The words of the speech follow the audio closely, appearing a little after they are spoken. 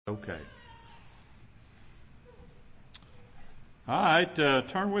Okay. All right,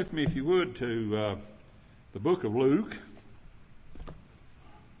 turn with me, if you would, to the book of Luke,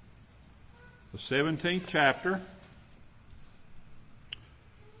 the 17th chapter.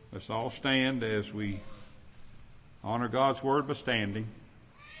 Let's all stand as we honor God's Word by standing.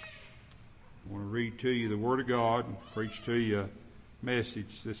 I want to read to you the Word of God and preach to you a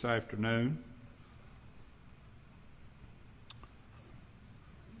message this afternoon.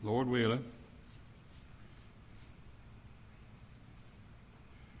 Lord willing.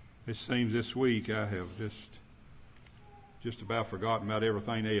 It seems this week I have just about forgotten about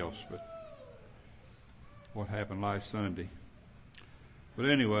everything else but what happened last Sunday. But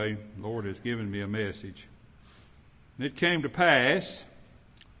anyway, the Lord has given me a message. And it came to pass,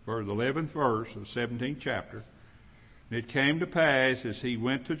 for the 11th verse of the 17th chapter, and it came to pass as he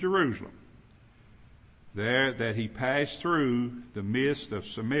went to Jerusalem, there that he passed through the midst of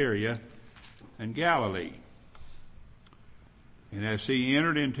Samaria and Galilee. And as he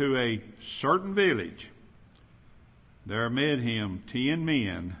entered into a certain village, there met him 10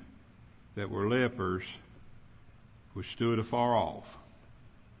 men that were lepers, which stood afar off.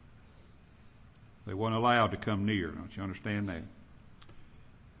 They weren't allowed to come near. Don't you understand that?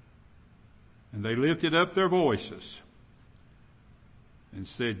 And they lifted up their voices and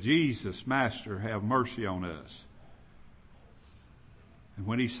said, Jesus, Master, have mercy on us. And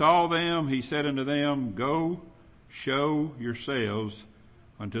when he saw them, he said unto them, Go, show yourselves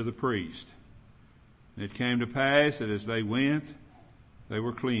unto the priest. And it came to pass that as they went, they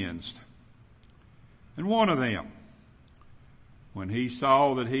were cleansed. And one of them, when he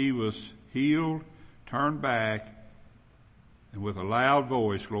saw that he was healed, turned back, and with a loud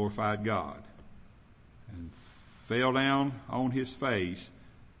voice glorified God, and fell down on his face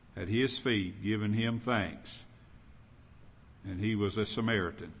at his feet, giving him thanks. And he was a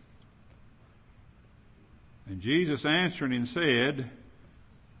Samaritan. And Jesus answering and said,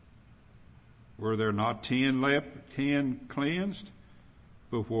 Were there not 10 cleansed?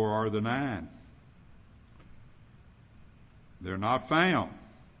 But where are the 9? They're not found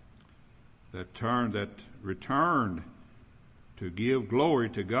that returned to give glory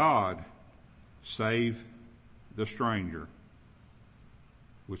to God, save the stranger,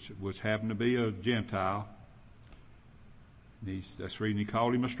 which happened to be a Gentile. That's the reason he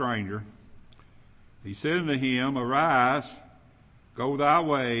called him a stranger. He said unto him, Arise, go thy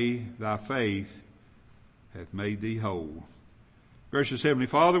way, thy faith hath made thee whole. Gracious Heavenly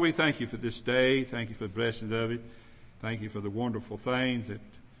Father, we thank you for this day. Thank you for the blessings of it. Thank you for the wonderful things that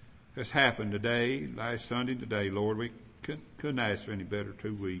has happened today, last Sunday, today, Lord. We couldn't ask for any better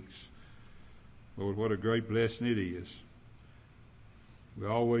 2 weeks. Lord, what a great blessing it is. We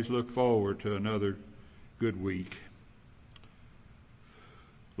always look forward to another good week.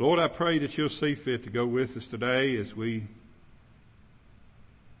 Lord, I pray that you'll see fit to go with us today as we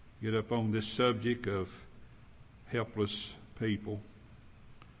get up on this subject of helpless people.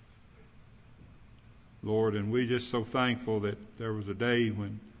 Lord, and we're just so thankful that there was a day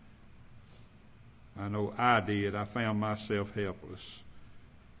when I know I found myself helpless,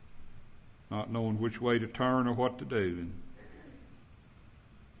 not knowing which way to turn or what to do.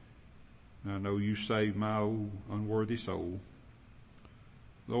 And I know you saved my old unworthy soul.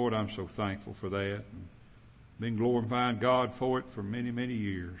 Lord, I'm so thankful for that. And been glorifying God for it for many, many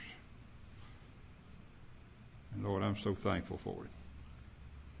years. And Lord, I'm so thankful for it.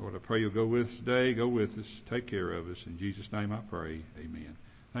 Lord, I pray you'll go with us today. Go with us. Take care of us. In Jesus' name I pray. Amen.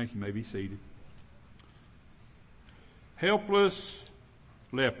 Thank you. You may be seated. Helpless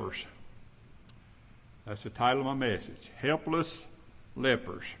lepers. That's the title of my message. Helpless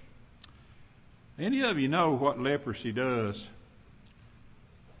lepers. Any of you know what leprosy does?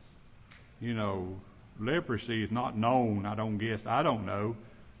 You know, leprosy is not known, I don't know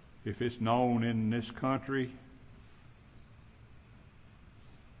if it's known in this country.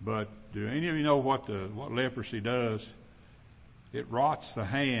 But do any of you know what leprosy does? It rots the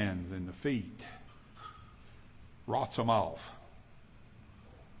hands and the feet. Rots them off.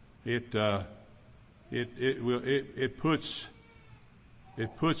 It puts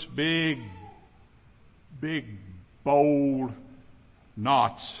big bold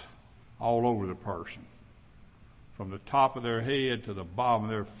knots all over the person, from the top of their head to the bottom of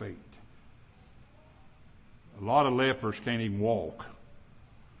their feet. A lot of lepers can't even walk.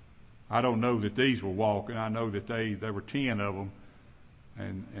 I don't know that these were walking. I know that there were 10 of them,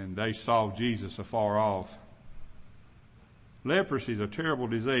 and they saw Jesus afar off. Leprosy is a terrible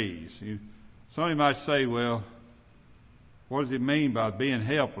disease. Somebody might say, well, what does it mean by being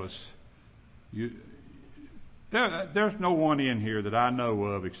helpless? There's no one in here that I know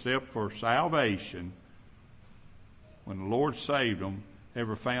of except for salvation, when the Lord saved them,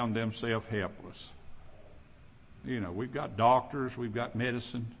 ever found themselves helpless. You know, we've got doctors, we've got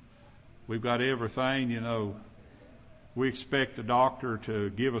medicine, we've got everything, you know. We expect the doctor to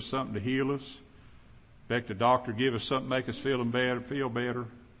give us something to heal us. Expect the doctor to give us something to make us feel better.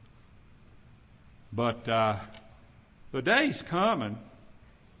 But the day's coming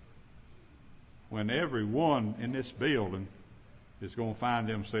when everyone in this building is going to find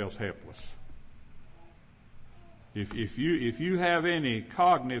themselves helpless. If you have any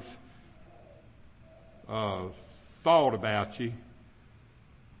cognitive thought about you,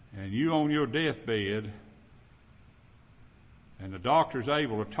 and you on your deathbed, and the doctor's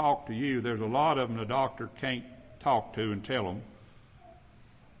able to talk to you, there's a lot of them the doctor can't talk to and tell them.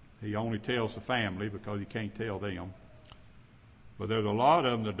 He only tells the family because he can't tell them. But there's a lot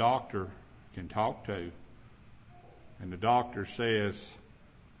of them the doctor can talk to, and the doctor says,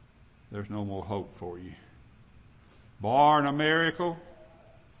 there's no more hope for you. Barring a miracle,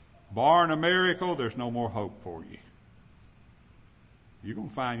 there's no more hope for you. You're going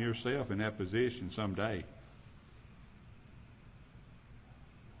to find yourself in that position someday.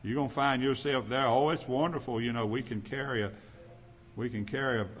 You're going to find yourself there. Oh, it's wonderful. You know, we can carry a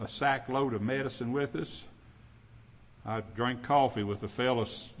sack load of medicine with us. I drank coffee with a fellow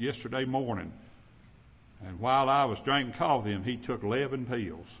yesterday morning, and while I was drinking coffee, he took 11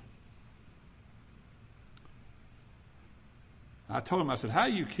 pills. I told him, I said, how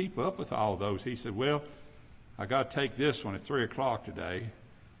do you keep up with all those? He said, well, I got to take this one at 3 o'clock today.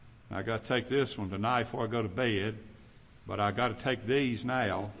 And I got to take this one tonight before I go to bed. But I got to take these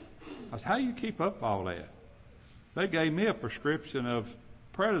now. I said, how do you keep up with all that? They gave me a prescription of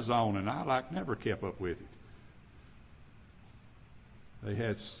prednisone, and I never kept up with it. They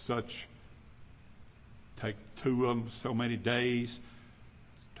had take 2 of them so many days,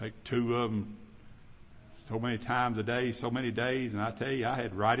 take 2 of them so many times a day, so many days, and I tell you, I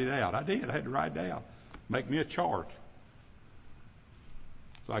had to write it out. I had to write it out. Make me a chart.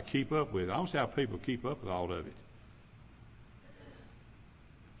 So I keep up with it. I don't see how people keep up with all of it.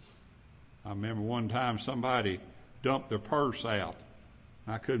 I remember one time somebody dumped their purse out.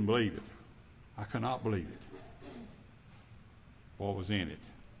 I couldn't believe it. I could not believe it. What was in it.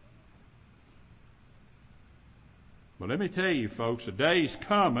 But let me tell you, folks, a day's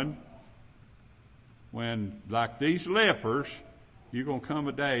coming when, like these lepers, you're going to come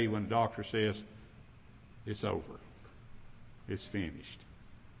a day when the doctor says, it's over. It's finished.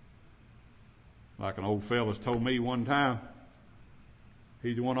 Like an old fella told me one time,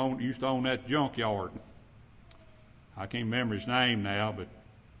 he's the one used to own that junkyard. I can't remember his name now, but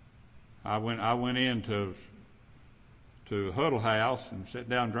I went into the Huddle House and sat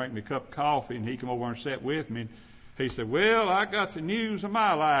down and drank me a cup of coffee, and he come over and sat with me. And he said, well, I got the news of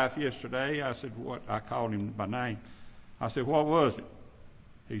my life yesterday. I said, what? I called him by name. I said, what was it?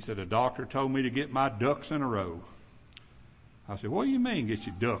 He said, a doctor told me to get my ducks in a row. I said, what do you mean get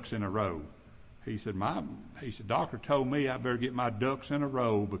your ducks in a row? He said, doctor told me I better get my ducks in a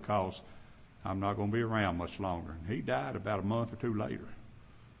row because I'm not going to be around much longer. And he died about a month or 2 later.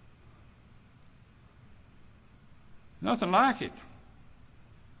 Nothing like it.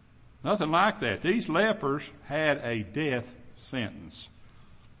 Nothing like that. These lepers had a death sentence.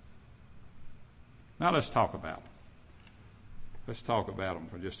 Now let's talk about them. Let's talk about them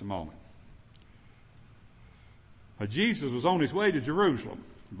for just a moment. Jesus was on his way to Jerusalem,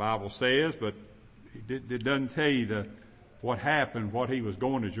 the Bible says, but it doesn't tell you what happened, what he was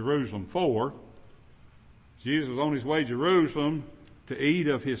going to Jerusalem for. Jesus was on his way to Jerusalem to eat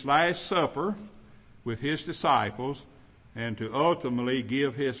of his last supper with his disciples and to ultimately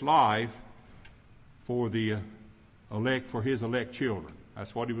give his life for his elect children.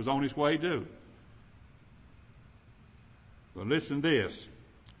 That's what he was on his way to do. But listen to this.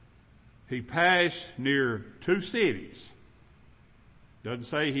 He passed near 2 cities. Doesn't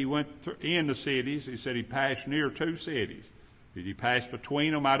say he went in the cities. He said he passed near 2 cities. Did he pass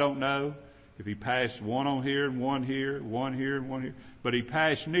between them? I don't know. If he passed one on here and one here, one here and one here. But he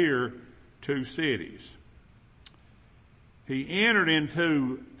passed near 2 cities. He entered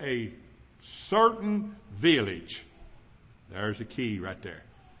into a certain village. There's the key right there.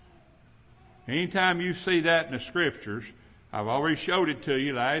 Anytime you see that in the scriptures, I've already showed it to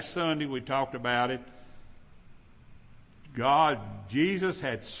you. Last Sunday we talked about it. Jesus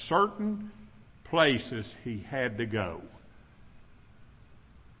had certain places he had to go.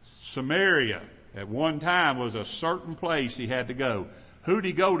 Samaria at one time was a certain place he had to go. Who'd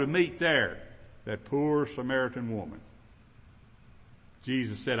he go to meet there? That poor Samaritan woman.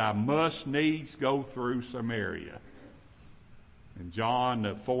 Jesus said, I must needs go through Samaria. In John,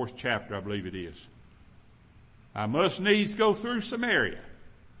 the 4th chapter, I believe it is. I must needs go through Samaria.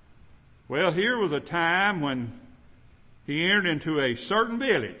 Well, here was a time when he entered into a certain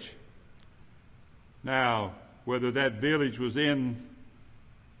village. Now, whether that village was in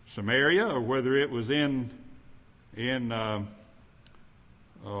Samaria or whether it was in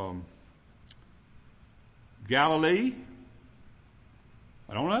Galilee,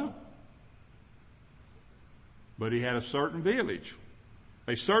 I don't know. But he had a certain village.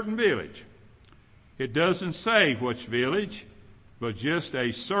 A certain village. It doesn't say which village, but just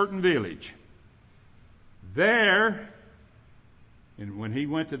a certain village. There, and when he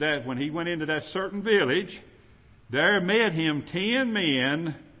went into that certain village, there met him 10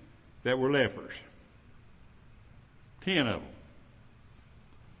 men that were lepers. 10 of them.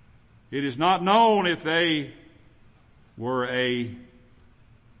 It is not known if they were a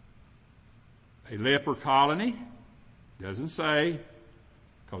leper colony. Doesn't say.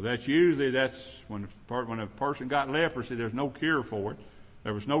 Because that's when a person got leprosy, there's no cure for it.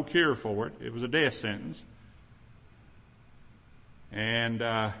 There was no cure for it. It was a death sentence. And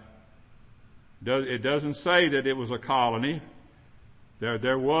it doesn't say that it was a colony.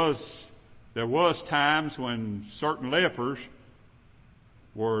 There was times when certain lepers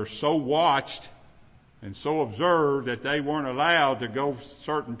were so watched and so observed that they weren't allowed to go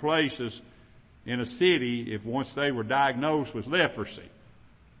certain places in a city if once they were diagnosed with leprosy.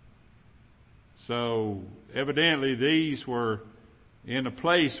 So evidently these were in a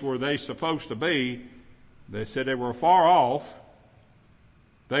place where they're supposed to be. They said they were far off.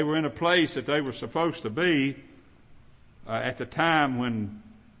 They were in a place that they were supposed to be at the time when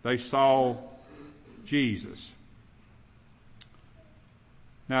they saw Jesus.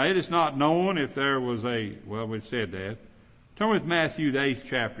 Now it is not known if there was we said that. Turn with Matthew the 8th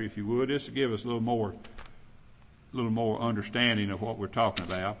chapter if you would. This will give us a little more understanding of what we're talking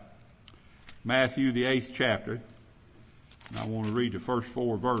about. Matthew the 8th chapter. And I want to read the first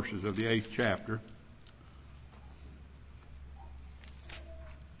 4 verses of the 8th chapter.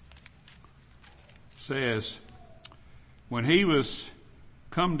 It says, when he was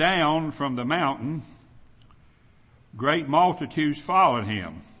come down from the mountain, great multitudes followed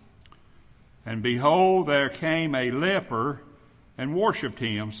him. And behold, there came a leper and worshipped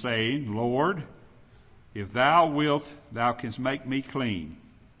him, saying, Lord, if thou wilt, thou canst make me clean.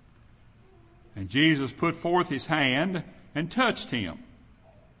 And Jesus put forth his hand and touched him.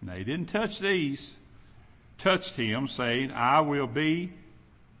 And they didn't touch these. Touched him, saying, I will be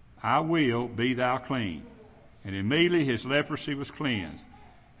thou clean. And immediately his leprosy was cleansed.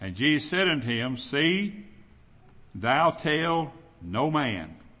 And Jesus said unto him, See, thou tell no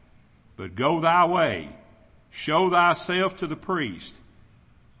man, but go thy way, show thyself to the priest,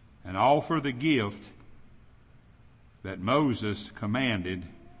 and offer the gift that Moses commanded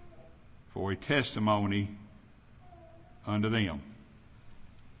for a testimony unto them.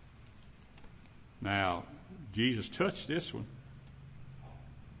 Now, Jesus touched this one.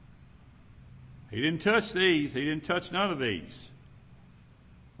 He didn't touch these. He didn't touch none of these.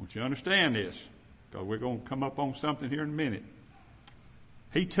 I want you to understand this, because we're going to come up on something here in a minute.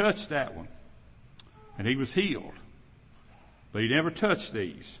 He touched that one, and he was healed. But he never touched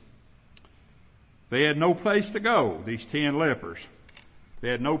these. They had no place to go, these 10 lepers. They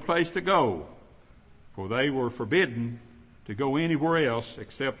had no place to go, for they were forbidden to go anywhere else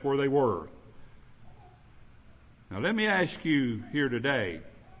except where they were. Now let me ask you here today,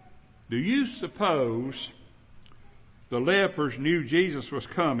 do you suppose the lepers knew Jesus was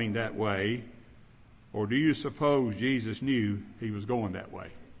coming that way, or do you suppose Jesus knew he was going that way?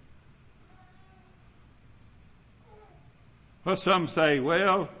 Well, some say,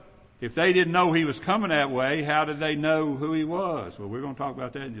 well, if they didn't know he was coming that way, how did they know who he was? Well, we're going to talk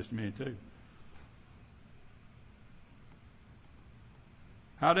about that in just a minute too.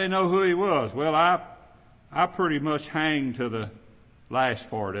 How did they know who he was? Well, I pretty much hang to the last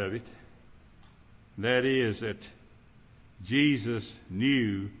part of it. That is that Jesus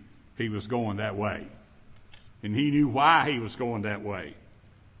knew he was going that way. And he knew why he was going that way.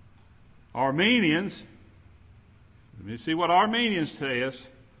 Armenians, let me see what Armenians says.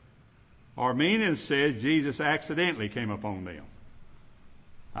 Armenians says Jesus accidentally came upon them.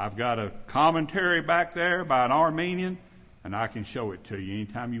 I've got a commentary back there by an Armenian, and I can show it to you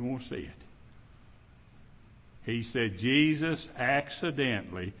anytime you want to see it. He said Jesus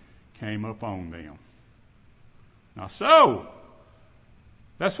accidentally came upon them. Now so,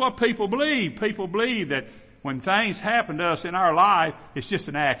 that's what people believe. People believe that when things happen to us in our life, it's just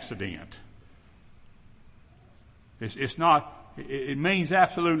an accident. It's not It means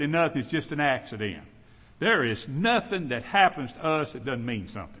absolutely nothing. It's just an accident. There is nothing that happens to us that doesn't mean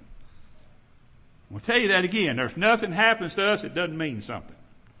something. I'll tell you that again. There's nothing happens to us that doesn't mean something.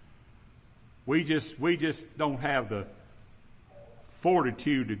 We just don't have the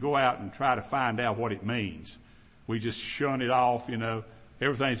fortitude to go out and try to find out what it means. We just shun it off, you know.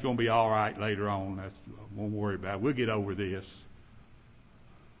 Everything's going to be all right later on. Won't worry about it. We'll get over this.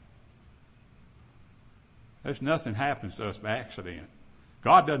 There's nothing happens to us by accident.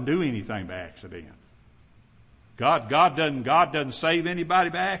 God doesn't do anything by accident. God doesn't save anybody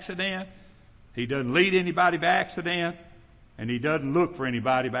by accident. He doesn't lead anybody by accident. And He doesn't look for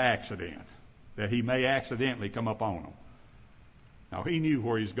anybody by accident that He may accidentally come up on them. Now, He knew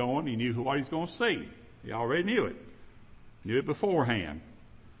where He's going. He knew what He's going to see. He already knew it. Knew it beforehand.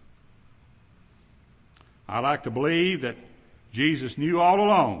 I like to believe that Jesus knew all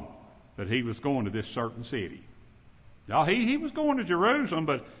along that He was going to this certain city. Now, he was going to Jerusalem,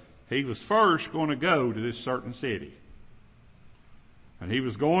 but He was first going to go to this certain city. And He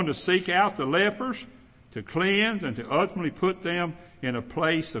was going to seek out the lepers, to cleanse, and to ultimately put them in a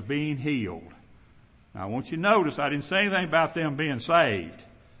place of being healed. Now, I want you to notice I didn't say anything about them being saved.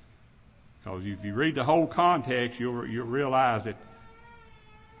 Because if you read the whole context, you'll realize that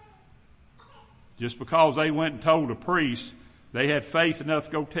just because they went and told the priest, they had faith enough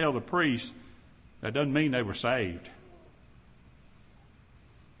to go tell the priest, that doesn't mean they were saved.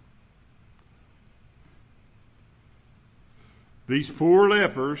 These poor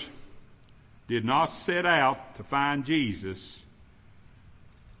lepers did not set out to find Jesus,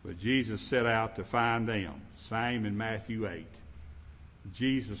 but Jesus set out to find them. Same in Matthew 8.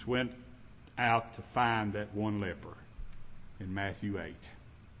 Jesus went out to find that one leper in Matthew 8.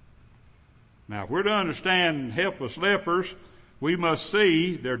 Now, if we're to understand helpless lepers, we must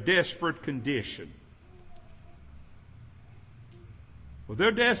see their desperate condition. Well,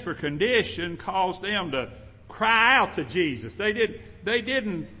 their desperate condition caused them to cry out to Jesus. They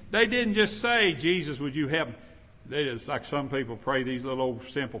didn't just say, Jesus, would you help me? It's like some people pray these little old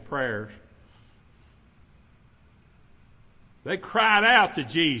simple prayers. They cried out to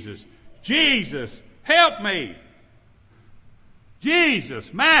Jesus, Jesus, help me.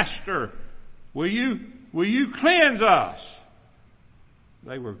 Jesus, Master, will you cleanse us?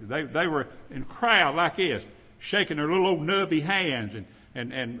 They were in a crowd like this, shaking their little old nubby hands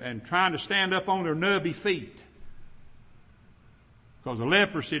and trying to stand up on their nubby feet. Because the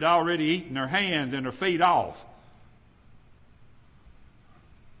leprosy had already eaten their hands and their feet off.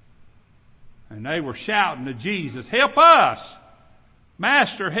 And they were shouting to Jesus, help us!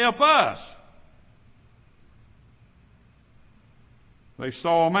 Master, help us! They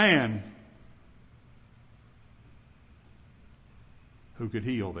saw a man who could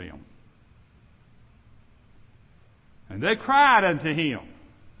heal them. And they cried unto Him.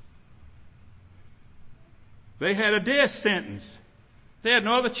 They had a death sentence. They had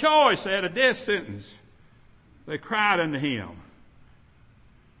no other choice. They had a death sentence. They cried unto Him.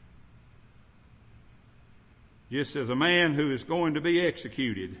 Just as a man who is going to be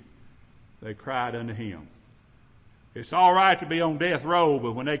executed, they cried unto Him. It's all right to be on death row,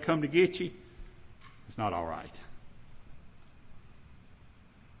 but when they come to get you, it's not all right.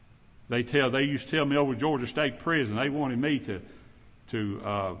 They used to tell me over Georgia State Prison, they wanted me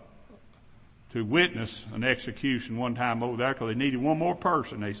to witness an execution one time over there because they needed one more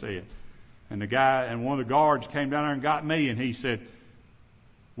person, they said. And one of the guards came down there and got me, and he said,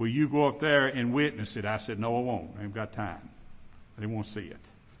 will you go up there and witness it? I said, no, I won't. I ain't got time. I didn't want to see it.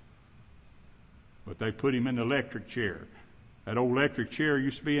 But they put him in the electric chair. That old electric chair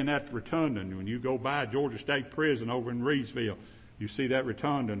used to be in that rotunda. When you go by Georgia State Prison over in Reedsville, you see that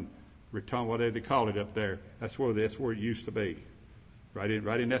rotunda, whatever they call it up there. That's where it used to be. Right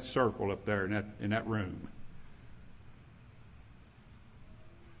in that circle up there in that room.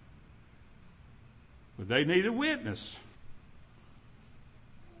 But they needed a witness.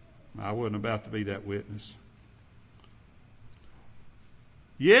 I wasn't about to be that witness.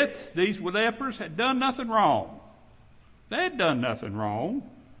 Yet these lepers had done nothing wrong. They had done nothing wrong,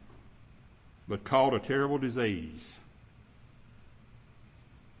 but caught a terrible disease.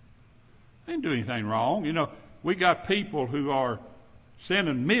 They didn't do anything wrong. You know, we got people who are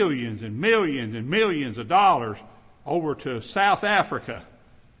sending millions and millions and millions of dollars over to South Africa.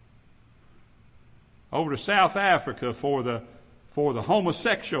 Over to South Africa for the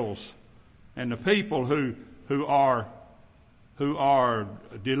homosexuals and the people who are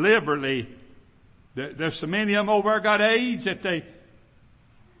deliberately, there's so many of them over there got AIDS that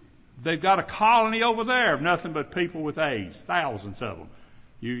they've got a colony over there of nothing but people with AIDS, thousands of them.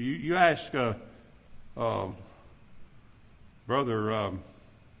 You ask Brother Brother,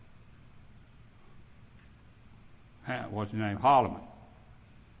 what's his name? Holloman.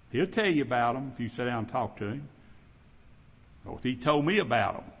 He'll tell you about them if you sit down and talk to him. Well, he told me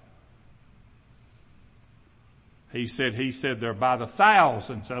about them. He said they're by the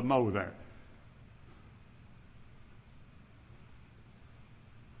thousands of them over there.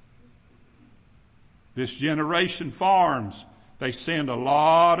 This Generation Farms, they send a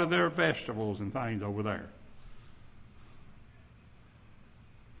lot of their vegetables and things over there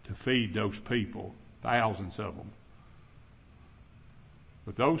to feed those people, thousands of them.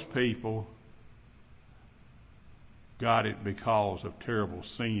 But those people got it because of terrible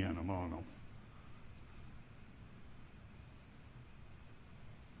sin among them.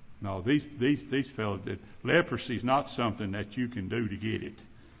 No, these fellows, leprosy is not something that you can do to get it.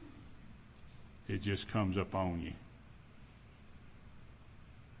 It just comes up on you.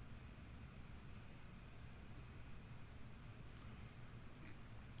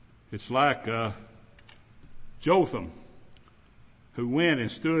 It's like Jotham, who went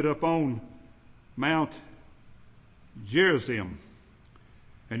and stood up on Mount Gerizim,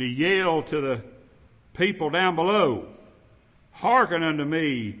 and he yelled to the people down below, "Hearken unto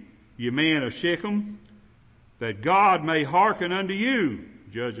me, ye men of Shechem, that God may hearken unto you."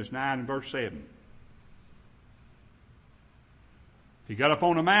 Judges 9 and verse 7. He got up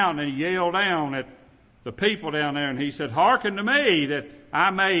on the mountain and he yelled down at the people down there, and he said, "Hearken to me, that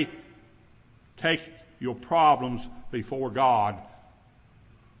I may take your problems before God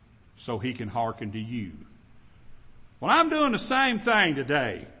so he can hearken to you." Well, I'm doing the same thing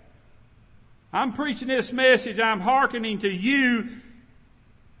today. I'm preaching this message. I'm hearkening to you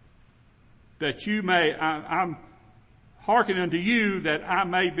that you may, I'm hearkening unto you that I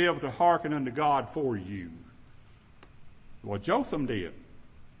may be able to hearken unto God for you. What Jotham did.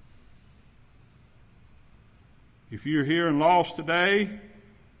 If you're here and lost today,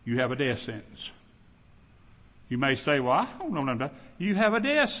 you have a death sentence. You may say, "Well, I don't know nothing." You have a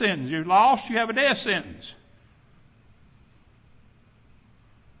death sentence. You're lost, you have a death sentence.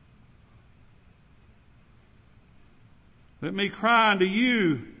 Let me cry unto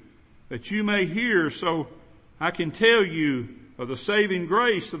you that you may hear, so I can tell you of the saving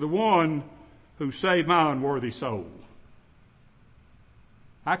grace of the one who saved my unworthy soul.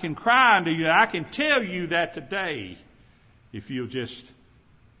 I can cry unto you. I can tell you that today if you'll just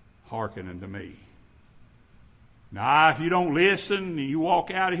hearken unto me. Now, if you don't listen and you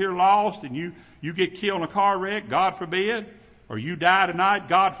walk out of here lost and you get killed in a car wreck, God forbid, or you die tonight,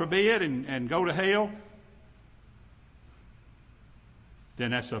 God forbid, and go to hell,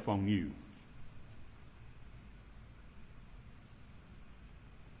 then that's up on you.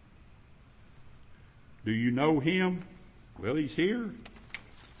 Do you know him? Well, he's here.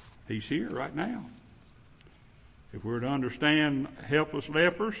 He's here right now. If we're to understand helpless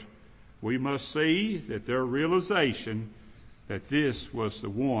lepers, we must see that their realization that this was the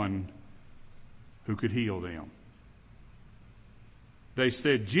one who could heal them. They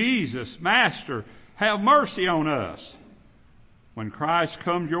said, "Jesus, Master, have mercy on us." When Christ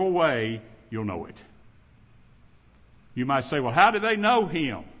comes your way, you'll know it. You might say, "Well, how do they know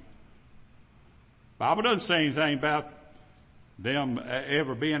him?" The Bible doesn't say anything about them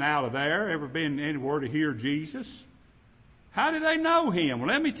ever being out of there, ever being anywhere to hear Jesus. How do they know him? Well,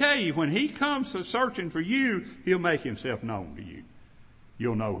 let me tell you, when he comes to searching for you, he'll make himself known to you.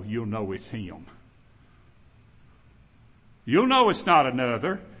 You'll know it's him. You'll know it's not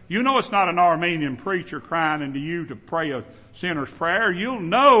another. You know it's not an Armenian preacher crying into you to pray a sinner's prayer. You'll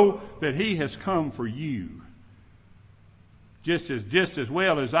know that he has come for you. Just as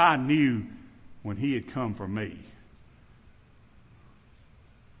well as I knew when he had come for me.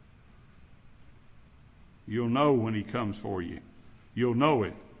 You'll know when he comes for you. You'll know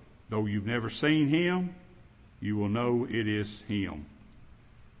it. Though you've never seen him, you will know it is him.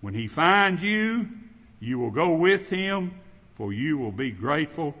 When he finds you, you will go with him, for you will be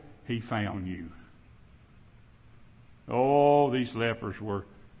grateful he found you. Oh, these lepers were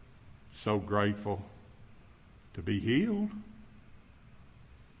so grateful to be healed.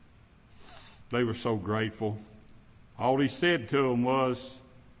 They were so grateful. All he said to them was,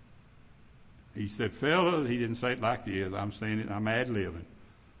 he said, "Fellas," he didn't say it like this, I'm saying it, I'm ad-libbing.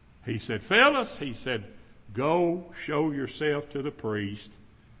 He said, "Fellas," he said, "go show yourself to the priest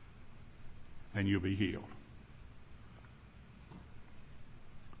and you'll be healed."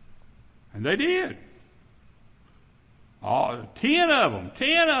 And they did. 10 of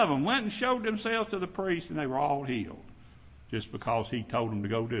them went and showed themselves to the priest, and they were all healed just because he told them to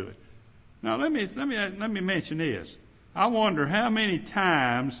go do it. Now let me mention this. I wonder how many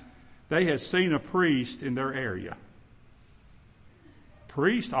times they had seen a priest in their area.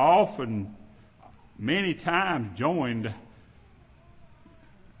 priest often, many times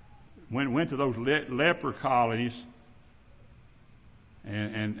went to those leper colonies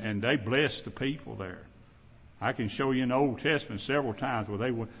and they blessed the people there. I can show you in the Old Testament several times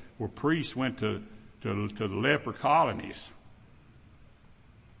where priests went to the leper colonies.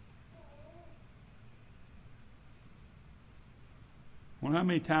 Well, how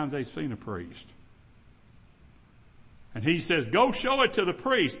many times they've seen a priest? And he says, go show it to the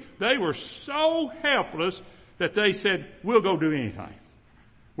priest. They were so helpless that they said, we'll go do anything.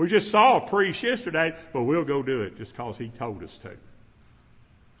 We just saw a priest yesterday, but we'll go do it just because he told us to.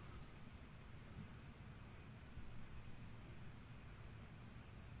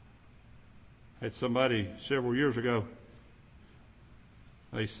 Had somebody several years ago,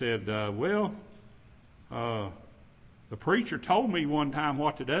 they said, the preacher told me one time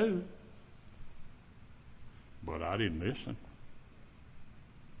what to do, but I didn't listen.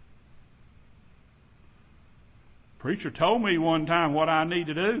 Preacher told me one time what I need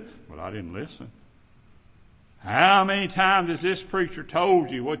to do, but I didn't listen. How many times has this preacher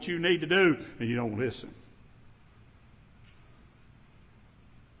told you what you need to do and you don't listen?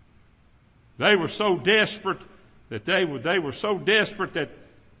 They were so desperate that they were so desperate that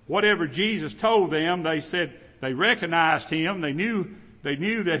whatever Jesus told them, they said they recognized him. They knew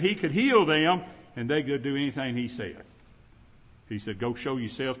that he could heal them, and they could do anything he said. He said, go show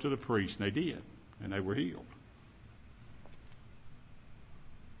yourself to the priest. And they did, and they were healed.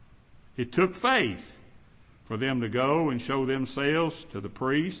 It took faith for them to go and show themselves to the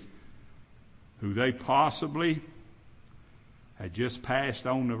priest who they possibly had just passed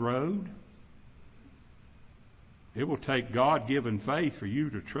on the road. It will take God-given faith for you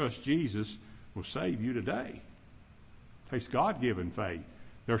to trust Jesus will save you today. It takes God-given faith.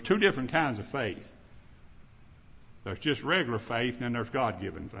 There's two different kinds of faith. There's just regular faith, and then there's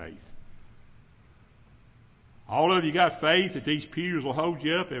God-given faith. All of you got faith that these pews will hold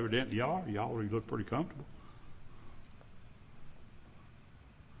you up. Evidently you are. You already look pretty comfortable.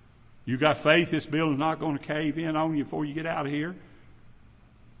 You got faith this building's not going to cave in on you before you get out of here.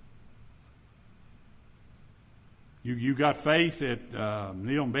 You got faith that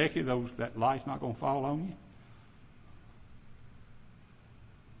Neil and Becky, that light's not going to fall on you?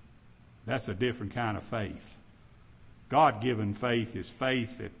 That's a different kind of faith. God-given faith is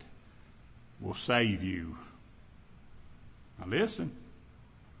faith that will save you. Now listen,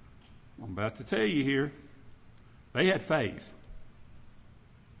 I'm about to tell you here. They had faith.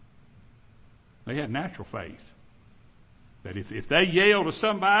 They had natural faith. That if they yell to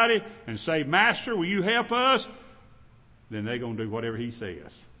somebody and say, Master, will you help us? Then they're going to do whatever he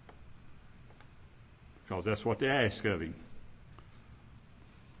says. Because that's what they ask of him.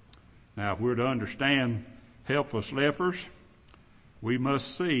 Now, if we're to understand helpless lepers, we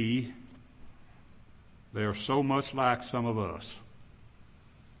must see they are so much like some of us.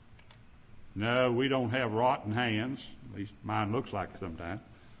 No, we don't have rotten hands. At least mine looks like it sometimes.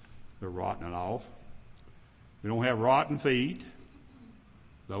 They're rotting off. We don't have rotten feet.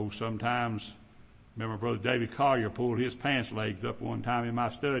 Though sometimes, remember Brother David Collier pulled his pants legs up one time in my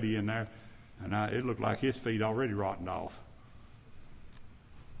study in there, and it looked like his feet already rotted off.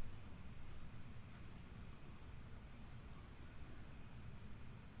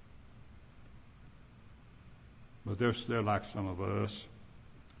 But they're like some of us.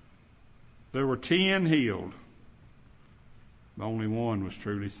 There were 10 healed. But only one was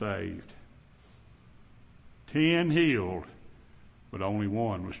truly saved. 10 healed, but only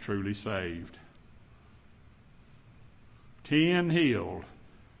one was truly saved. 10 healed,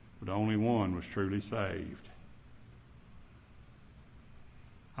 but only one was truly saved.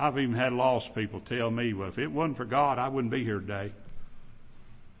 I've even had lost people tell me, well, if it wasn't for God, I wouldn't be here today.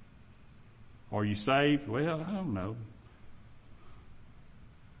 Are you saved? Well, I don't know.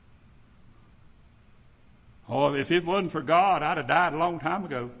 Oh, if it wasn't for God, I'd have died a long time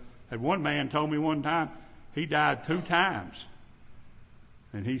ago. And one man told me one time he died 2 times.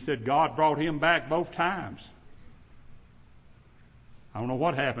 And he said God brought him back both times. I don't know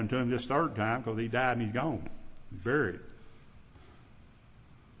what happened to him this 3rd time because he died and he's gone. He's buried.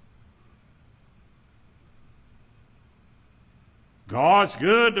 God's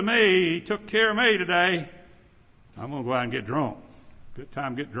good to me. He took care of me today. I'm going to go out and get drunk. Good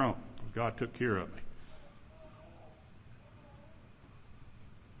time to get drunk because God took care of me.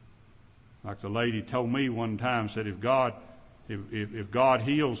 Like the lady told me one time, said if God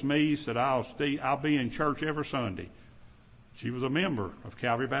heals me, said I'll be in church every Sunday. She was a member of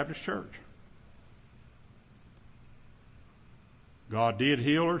Calvary Baptist Church. God did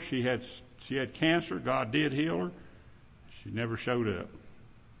heal her. She had cancer. God did heal her. She never showed up.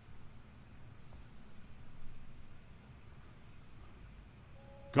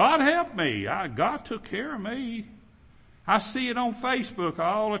 God helped me. God took care of me. I see it on Facebook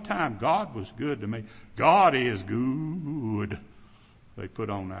all the time. God was good to me. God is good. They put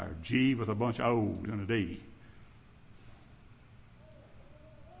on there G with a bunch of O's and a D.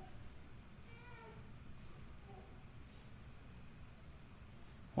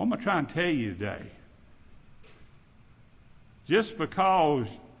 What am I trying to tell you today? Just because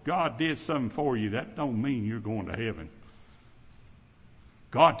God did something for you, that don't mean you're going to heaven.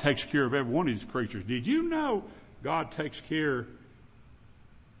 God takes care of every one of these creatures. Did you know God takes care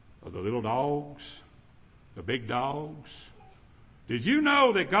of the little dogs, the big dogs? Did you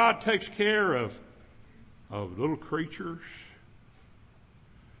know that God takes care of little creatures?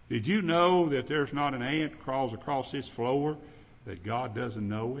 Did you know that there's not an ant crawls across this floor that God doesn't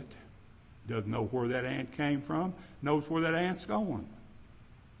know it? Doesn't know where that ant came from, knows where that ant's going.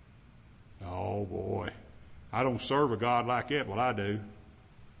 Oh boy, I don't serve a God like that. Well, I do.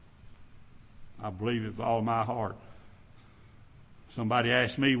 I believe it with all my heart. Somebody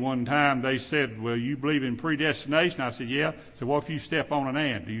asked me one time, they said, well, you believe in predestination? I said, yeah. I said, well, if you step on an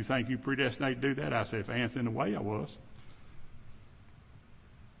ant, do you think you predestinate to do that? I said, if ant's in the way, I was.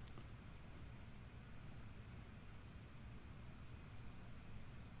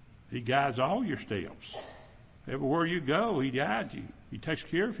 He guides all your steps. Everywhere you go, He guides you. He takes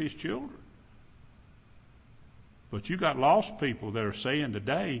care of His children. But you got lost people that are saying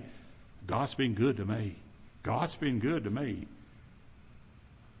today, God's been good to me. God's been good to me.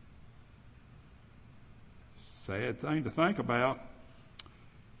 Sad thing to think about.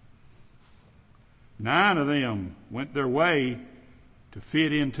 9 of them went their way to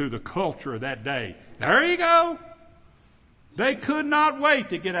fit into the culture of that day. There you go. They could not wait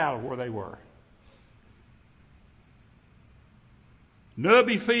to get out of where they were.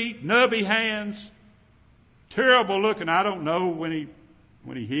 Nubby feet, nubby hands, terrible looking. I don't know when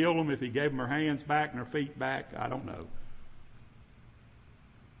he healed them, if He gave them their hands back and their feet back. I don't know.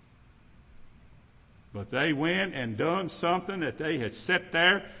 But they went and done something that they had sat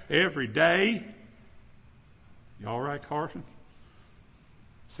there every day. You all right, Carson?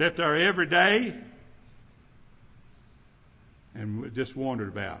 Sat there every day and just wondered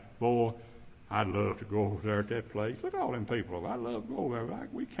about. Boy, I'd love to go over there at that place. Look at all them people. I'd love to go over there.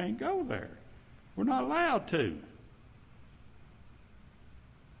 We can't go there. We're not allowed to.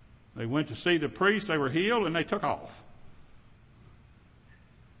 They went to see the priest. They were healed and they took off.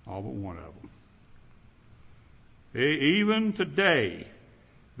 All but one of them. Even today,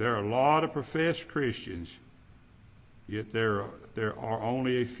 there are a lot of professed Christians, yet there are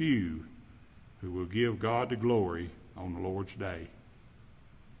only a few who will give God the glory on the Lord's day.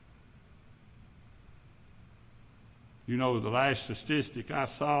 You know, the last statistic I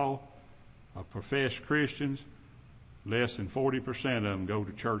saw of professed Christians, less than 40% of them go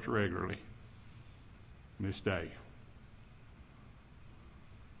to church regularly this day.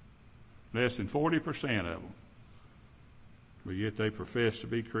 Less than 40% of them. But yet they profess to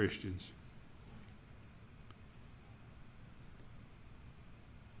be Christians.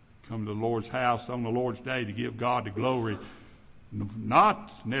 Come to the Lord's house on the Lord's day to give God the glory,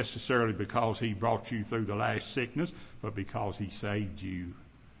 not necessarily because He brought you through the last sickness, but because He saved you.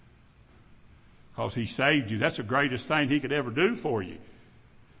 Because He saved you. That's the greatest thing He could ever do for you.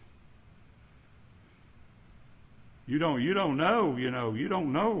 You don't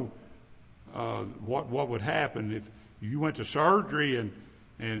know what would happen if you went to surgery and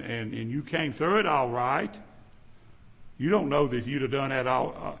you came through it all right. You don't know that if you'd have done that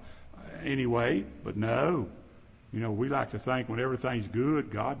all anyway, but no. We like to think when everything's good,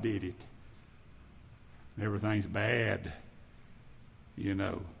 God did it. When everything's bad,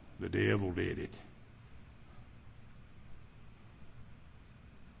 the devil did it.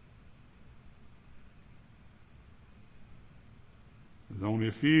 There's only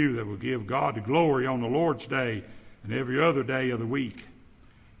a few that will give God the glory on the Lord's day and every other day of the week.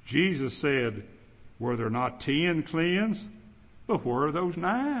 Jesus said, were there not 10 cleansed? But where are those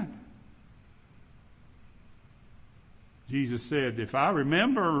 9? Jesus said, if I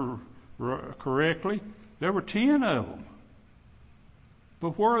remember correctly, there were 10 of them.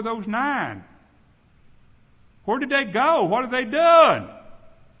 But where are those 9? Where did they go? What have they done?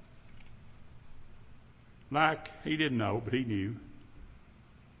 Like He didn't know, but He knew.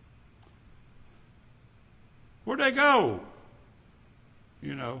 Where'd they go?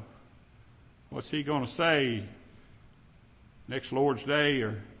 What's He going to say next Lord's Day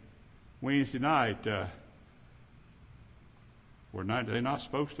or Wednesday night? They're not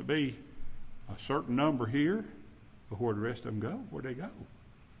supposed to be a certain number here, but where'd the rest of them go? Where'd they go?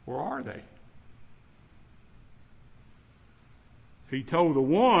 Where are they? He told the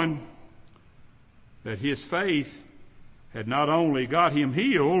one that his faith had not only got him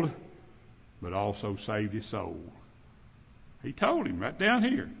healed, but also saved his soul. He told him right down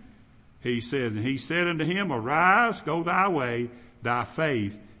here. He said unto him, Arise, go thy way, thy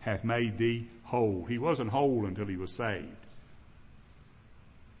faith hath made thee whole. He wasn't whole until he was saved.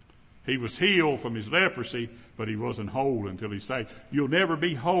 He was healed from his leprosy, but he wasn't whole until he's saved. You'll never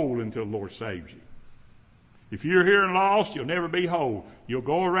be whole until the Lord saves you. If you're here and lost, you'll never be whole. You'll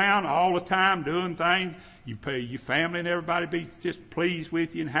go around all the time doing things. Your family and everybody be just pleased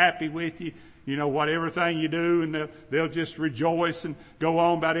with you and happy with you. You know, what everything you do, and they'll just rejoice and go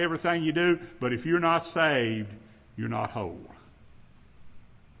on about everything you do. But if you're not saved, you're not whole.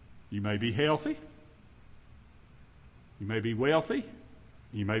 You may be healthy. You may be wealthy.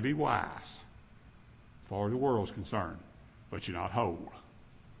 You may be wise, as far as the world's concerned. But you're not whole.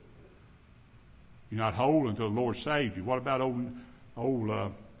 You're not whole until the Lord saved you. What about in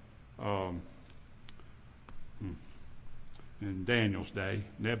Daniel's day,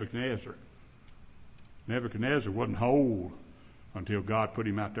 Nebuchadnezzar? Nebuchadnezzar wasn't whole until God put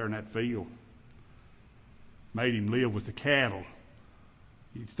him out there in that field. Made him live with the cattle.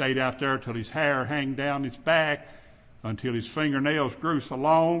 He stayed out there till his hair hung down his back, until his fingernails grew so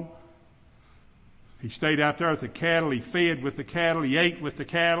long. He stayed out there with the cattle. He fed with the cattle. He ate with the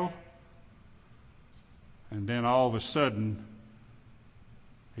cattle. And then all of a sudden,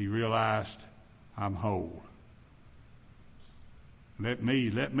 he realized, I'm whole. Let me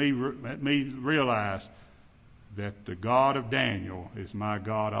realize that the God of Daniel is my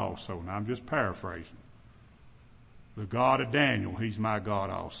God also. And I'm just paraphrasing. The God of Daniel, he's my God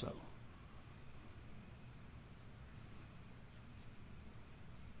also.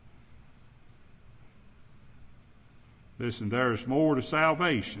 Listen, there's more to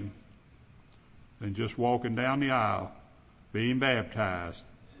salvation than just walking down the aisle, being baptized,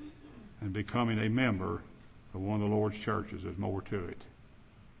 and becoming a member of one of the Lord's churches. There's more to it.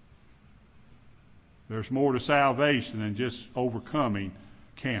 There's more to salvation than just overcoming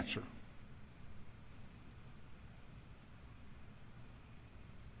cancer.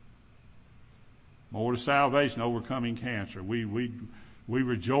 More to salvation, overcoming cancer. We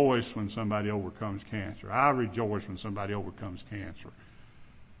rejoice when somebody overcomes cancer. I rejoice when somebody overcomes cancer,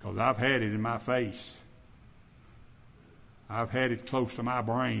 because I've had it in my face. I've had it close to my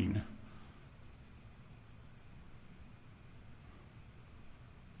brain.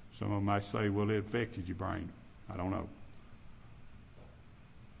 Some of them might say, well, it affected your brain. I don't know.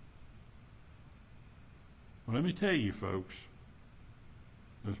 Well, let me tell you, folks,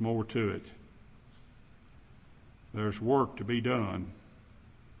 there's more to it. There's work to be done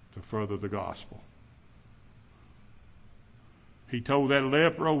to further the gospel. He told that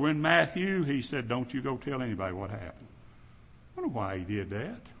leper over in Matthew, he said, don't you go tell anybody what happened. I wonder why he did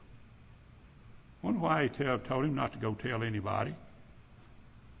that. I wonder why he told him not to go tell anybody.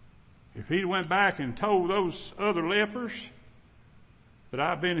 If he went back and told those other lepers that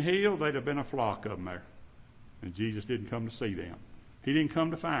I've been healed, they'd have been a flock of them there. And Jesus didn't come to see them. He didn't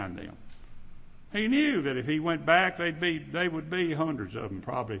come to find them. He knew that if he went back, they would be hundreds of them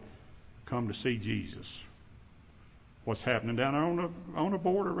probably come to see Jesus. What's happening down there on the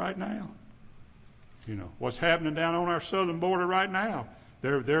border right now? You know, what's happening down on our southern border right now?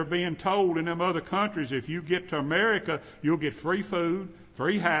 They're being told in them other countries, if you get to America, you'll get free food,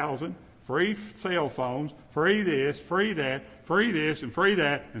 free housing, free cell phones, free this, free that, free this, and free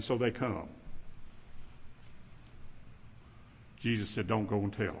that, and so they come. Jesus said, don't go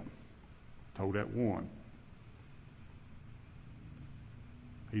and tell them. Told that one.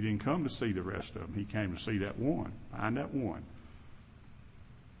 He didn't come to see the rest of them. He came to see that one. Find that one.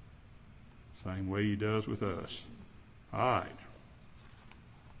 Same way he does with us. All right.